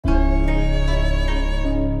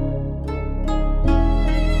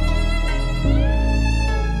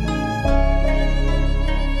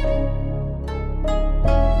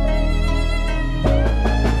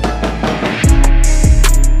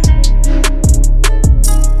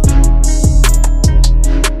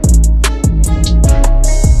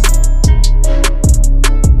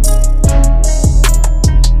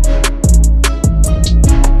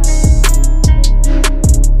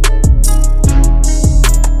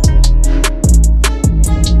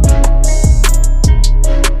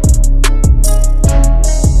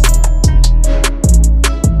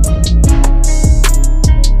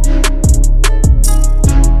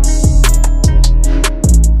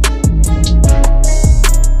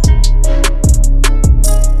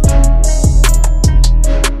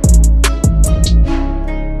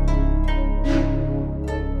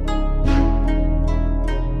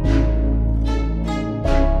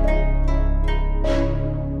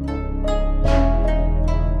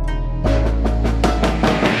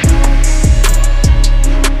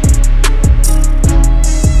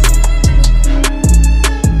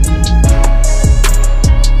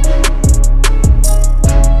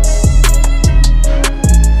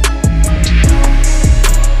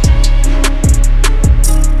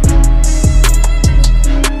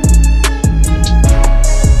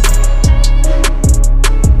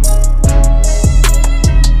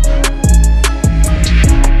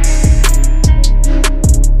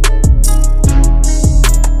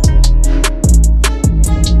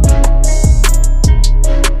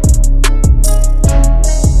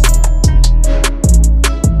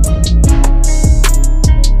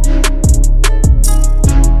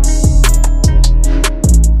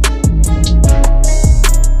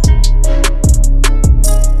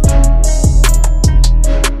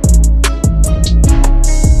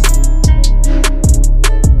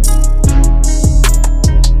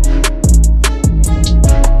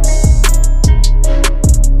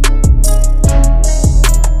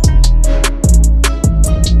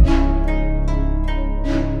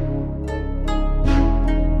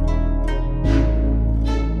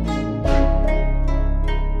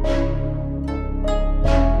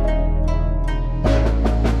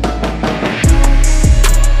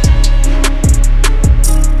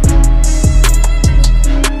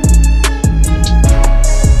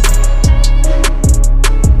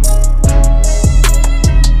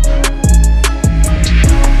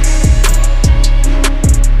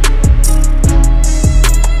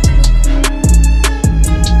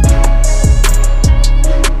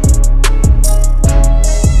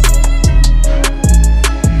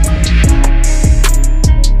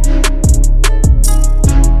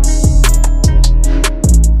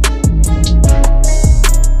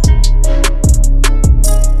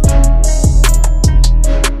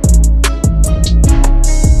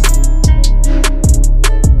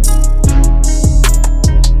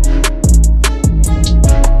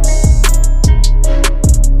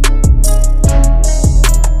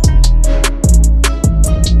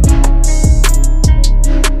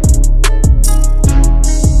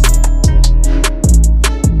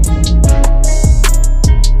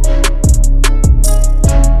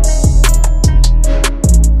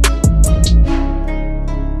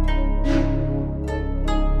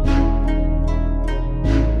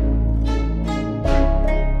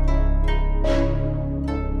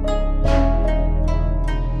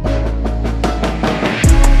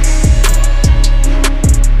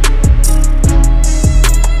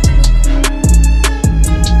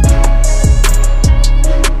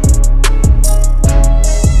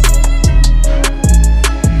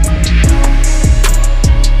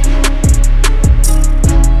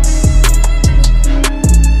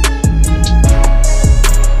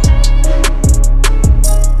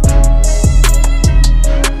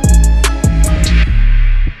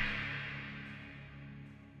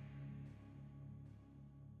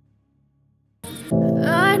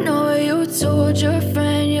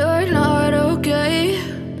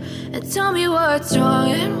Tell me what's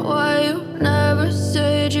wrong and why you never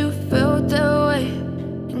said you felt that way.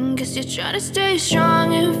 And guess you're trying to stay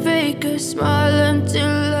strong and fake a smile until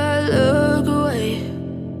I look away.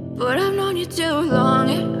 But I've known you too long,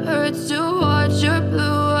 it hurts to watch your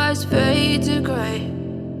blue eyes fade to gray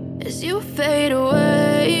as you fade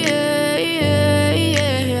away,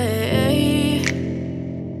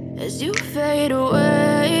 as you fade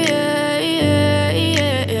away.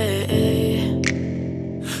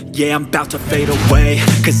 Yeah, I'm about to fade away,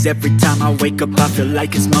 cause every time I wake up I feel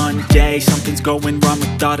like it's Monday. Something's going wrong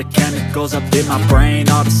with all the chemicals up in my brain.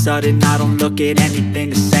 All of a sudden I don't look at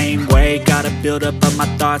anything the same way. Gotta build up of my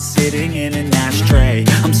thoughts sitting in an ashtray.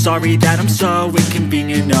 I'm sorry that I'm so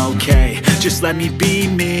inconvenient, okay. Just let me be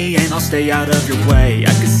me and I'll stay out of your way.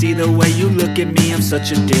 I can see the way you look at me, I'm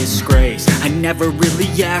such a disgrace. I never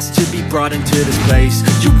really asked to be brought into this place.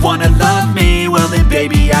 You wanna love me? Well then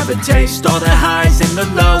baby I have a taste. All the highs and the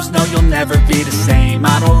lows, no you'll never be the same.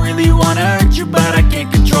 I don't really wanna hurt you but I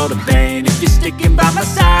can't control the pain. If you're sticking by my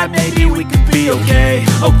side maybe we could be okay.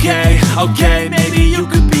 Okay, maybe you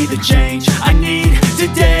could be the change I need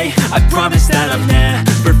today. I promise that I've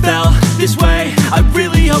never felt this way. I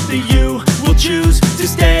really hope that you will choose to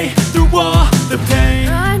stay through all the pain.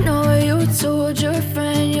 I know you told your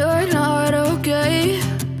friend you're not okay.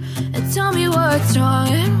 And tell me what's wrong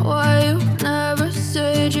and why you never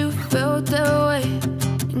said you felt that way.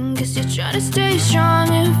 And guess you're trying to stay strong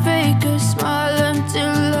and fake a smile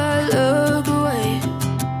until I look away.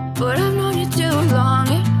 But I've known you too long,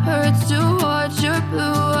 it hurts to watch your blue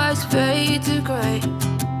eyes fade to gray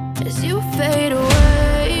as you fade away.